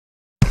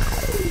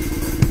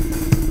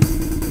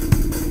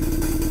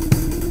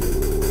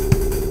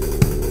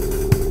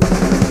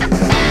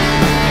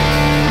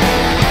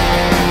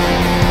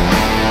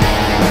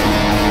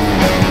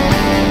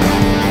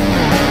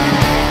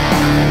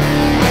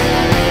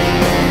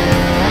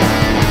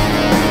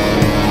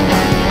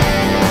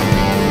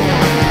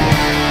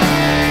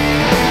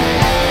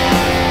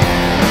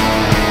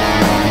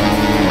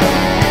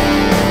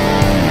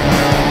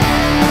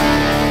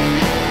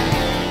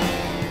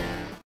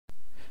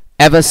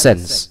Ever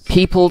since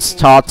people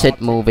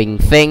started moving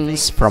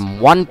things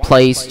from one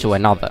place to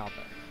another,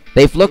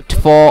 they've looked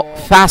for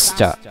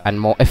faster and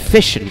more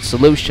efficient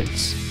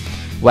solutions.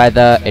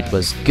 Whether it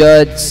was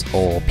goods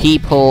or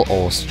people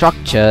or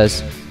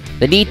structures,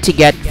 the need to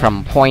get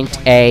from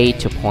point A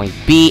to point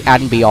B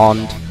and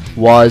beyond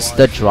was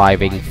the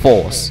driving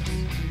force.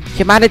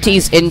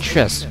 Humanity's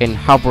interest in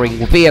hovering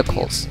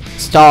vehicles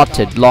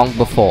started long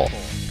before,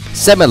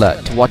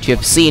 similar to what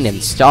you've seen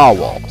in Star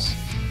Wars.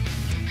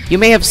 You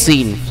may have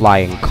seen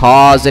flying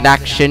cars in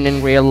action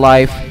in real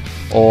life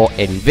or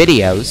in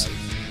videos,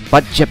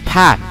 but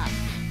Japan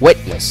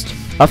witnessed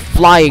a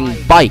flying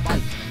bike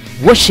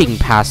whooshing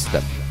past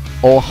them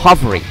or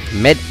hovering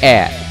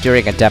mid-air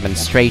during a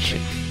demonstration.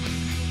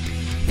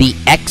 The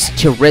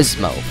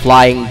XTURISMO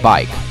flying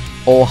bike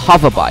or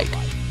hoverbike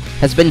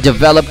has been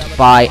developed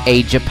by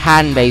a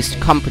Japan-based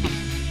company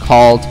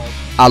called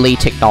A.L.I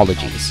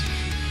Technologies.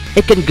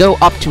 It can go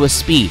up to a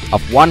speed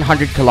of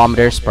 100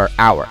 km per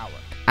hour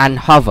and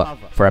hover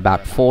for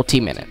about 40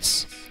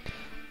 minutes.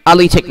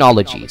 A.L.I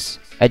Technologies,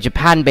 a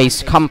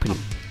Japan-based company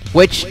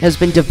which has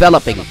been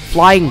developing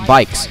flying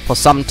bikes for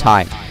some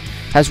time,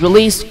 has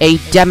released a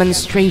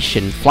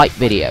demonstration flight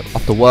video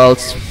of the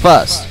world's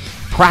first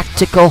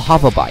practical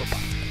hoverbike,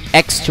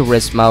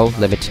 XTURISMO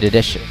Limited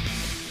Edition.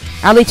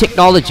 A.L.I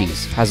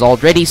Technologies has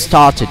already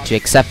started to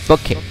accept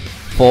booking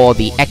for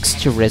the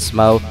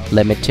XTURISMO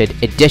Limited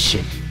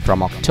Edition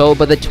from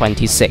October the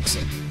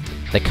 26th.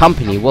 The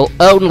company will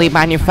only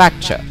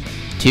manufacture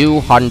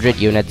 200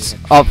 units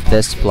of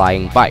this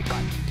flying bike.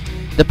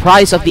 The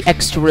price of the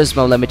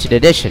XTURISMO Limited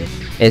Edition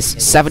is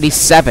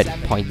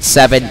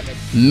 77.7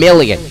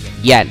 million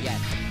yen,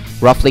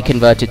 roughly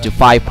converted to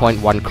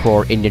 5.1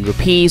 crore Indian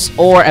rupees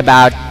or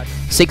about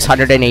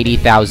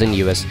 680,000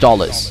 US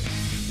dollars.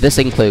 This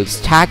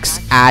includes tax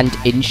and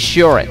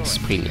insurance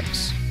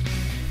premiums.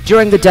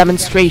 During the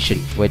demonstration,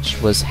 which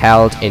was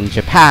held in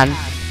Japan,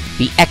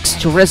 the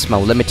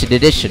XTURISMO Limited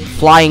Edition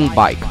flying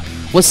bike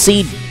was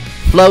seen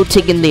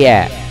floating in the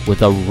air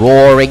with a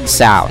roaring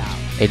sound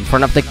in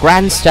front of the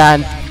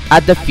grandstand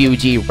at the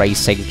Fuji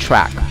racing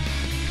track.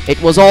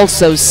 It was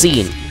also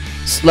seen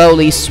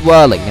slowly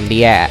swirling in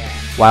the air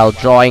while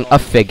drawing a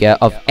figure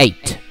of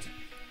 8.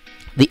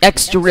 The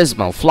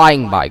XTURISMO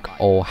flying bike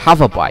or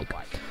hoverbike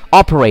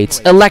operates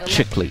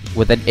electrically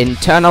with an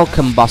internal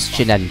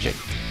combustion engine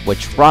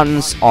which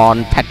runs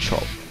on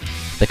petrol.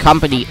 The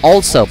company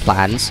also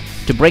plans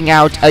to bring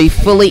out a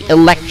fully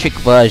electric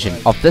version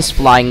of this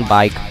flying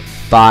bike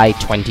by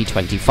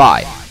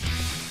 2025.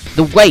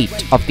 The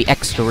weight of the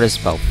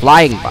XTURISMO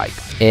flying bike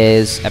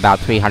is about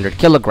 300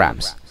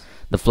 kilograms.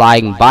 The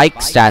flying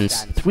bike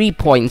stands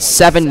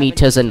 3.7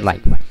 meters in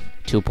length,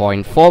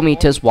 2.4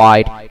 meters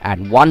wide,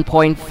 and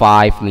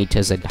 1.5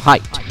 meters in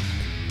height.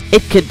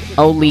 It could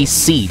only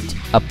seat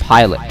a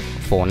pilot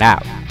for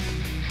now.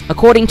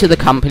 According to the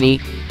company,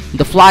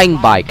 the flying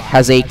bike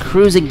has a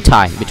cruising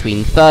time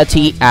between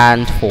 30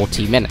 and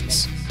 40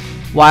 minutes.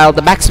 While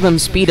the maximum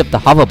speed of the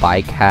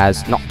hoverbike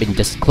has not been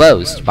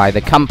disclosed by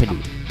the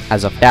company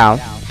as of now,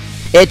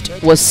 it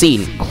was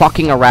seen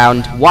clocking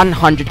around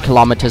 100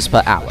 km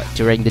per hour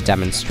during the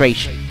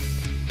demonstration.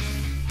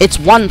 It's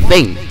one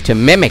thing to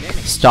mimic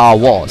Star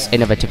Wars'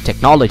 innovative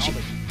technology.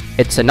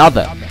 It's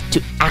another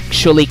to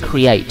actually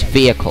create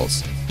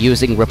vehicles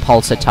using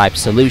repulsor-type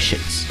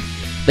solutions.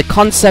 The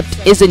concept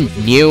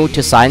isn't new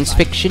to science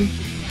fiction.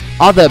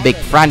 Other big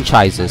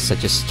franchises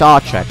such as Star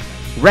Trek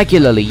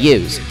regularly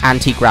use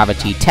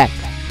anti-gravity tech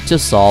to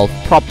solve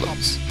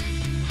problems.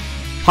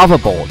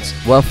 Hoverboards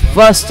were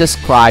first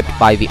described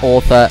by the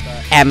author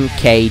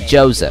M.K.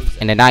 Joseph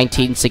in a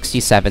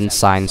 1967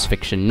 science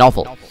fiction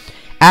novel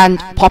and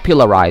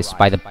popularized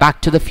by the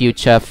Back to the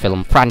Future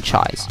film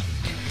franchise.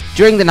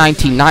 During the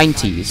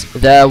 1990s,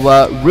 there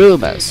were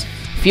rumors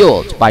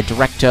fueled by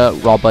director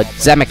Robert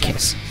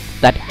Zemeckis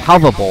that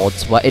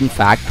hoverboards were in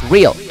fact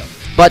real,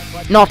 but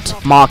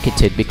not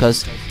marketed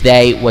because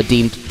they were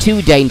deemed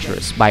too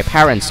dangerous by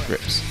parents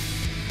groups.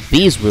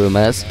 These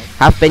rumors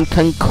have been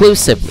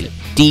conclusively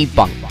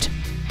debunked.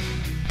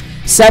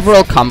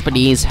 Several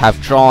companies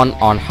have drawn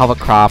on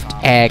hovercraft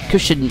air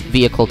cushion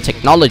vehicle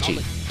technology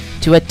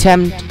to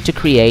attempt to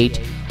create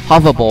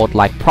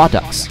hoverboard-like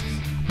products,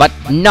 but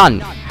none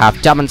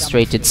have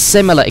demonstrated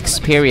similar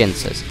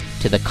experiences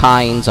to the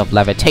kinds of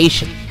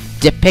levitation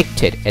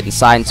depicted in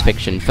science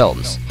fiction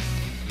films.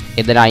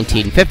 In the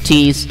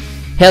 1950s,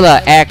 Hiller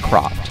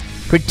Aircraft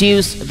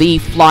produced the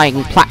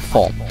flying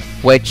platform,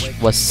 which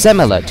was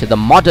similar to the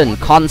modern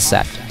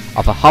concept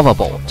of a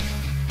hoverboard.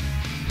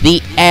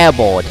 The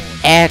airboard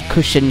air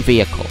cushion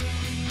vehicle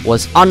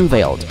was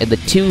unveiled in the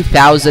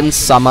 2000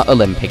 Summer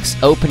Olympics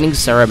opening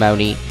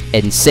ceremony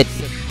in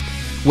Sydney,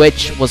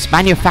 which was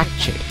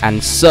manufactured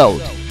and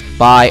sold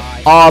by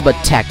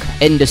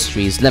Hoverbike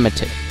Industries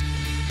Limited.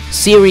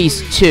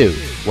 Series 2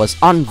 was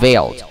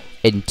unveiled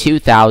in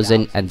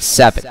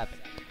 2007.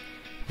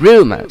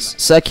 Rumors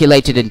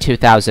circulated in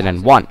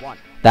 2001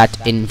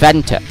 that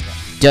inventor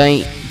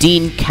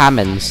Dean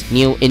Kammen's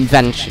new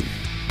invention,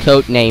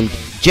 codenamed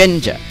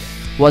Ginger,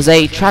 was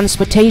a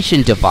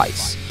transportation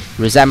device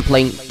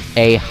resembling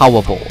a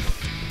hoverboard.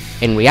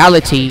 In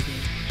reality,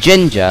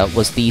 Ginger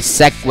was the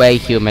Segway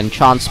Human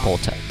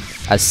Transporter,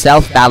 a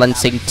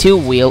self-balancing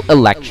two-wheel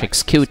electric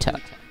scooter.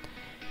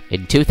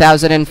 In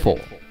 2004,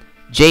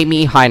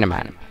 Jamie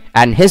Heineman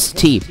and his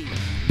team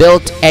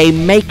built a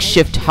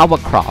makeshift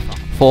hovercraft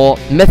for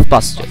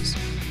MythBusters,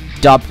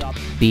 dubbed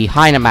the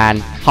Heineman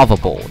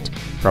Hoverboard,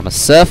 from a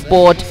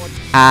surfboard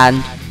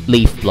and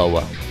leaf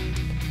blower.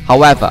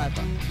 However,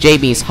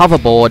 Jamie's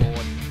hoverboard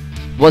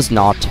was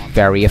not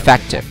very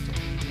effective.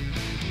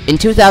 In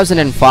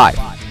 2005,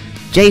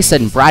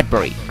 Jason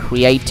Bradbury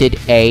created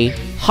a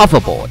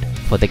hoverboard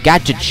for the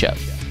Gadget Show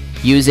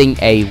using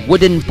a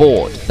wooden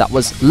board that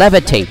was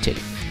levitated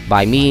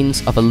by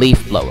means of a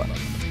leaf blower.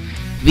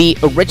 The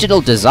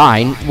original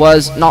design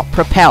was not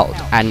propelled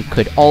and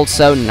could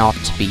also not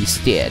be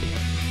steered.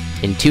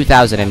 In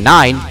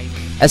 2009,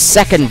 a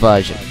second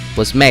version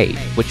was made,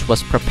 which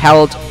was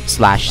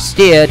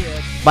propelled/steered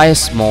by a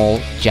small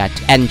jet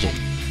engine,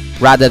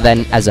 rather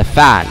than as a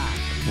fan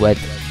with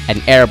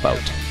an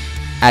airboat,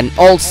 and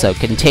also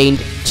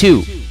contained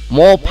two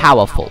more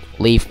powerful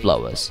leaf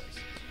blowers.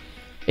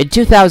 In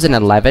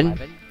 2011,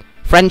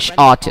 French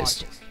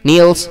artist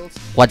Niels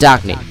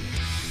Wadagny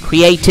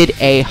created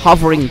a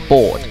hovering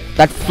board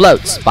that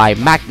floats by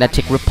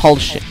magnetic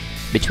repulsion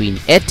between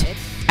it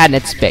and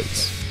its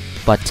base,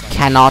 but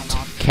cannot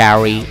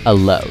carry a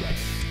load.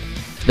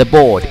 The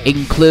board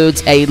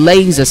includes a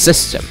laser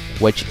system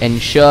which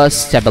ensures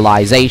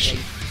stabilization,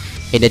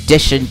 in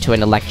addition to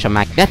an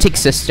electromagnetic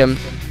system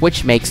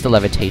which makes the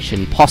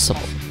levitation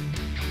possible.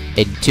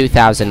 In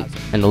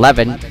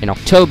 2011, in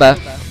October,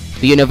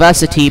 the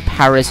Université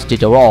Paris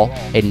Diderot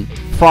in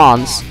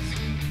France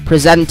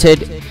presented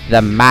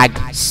the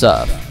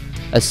MagSurf,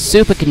 a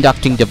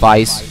superconducting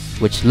device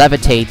which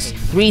levitates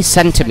 3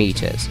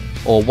 centimeters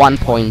or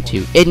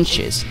 1.2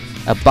 inches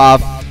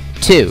above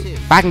two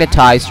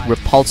magnetized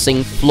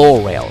repulsing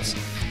floor rails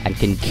and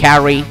can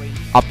carry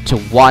up to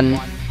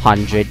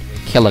 100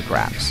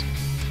 kilograms.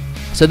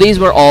 So these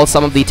were all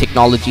some of the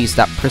technologies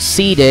that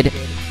preceded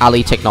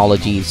A.L.I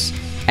Technologies'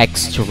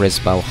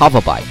 XTURISMO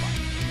Hoverbike.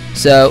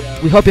 So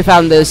we hope you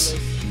found this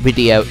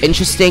video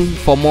interesting.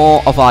 For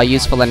more of our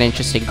useful and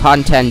interesting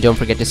content, don't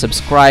forget to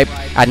subscribe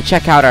and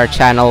check out our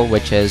channel,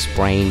 which is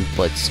Brain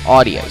Blitz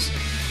Audios.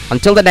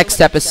 Until the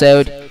next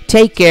episode,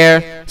 take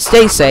care,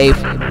 stay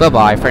safe, bye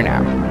bye for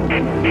now.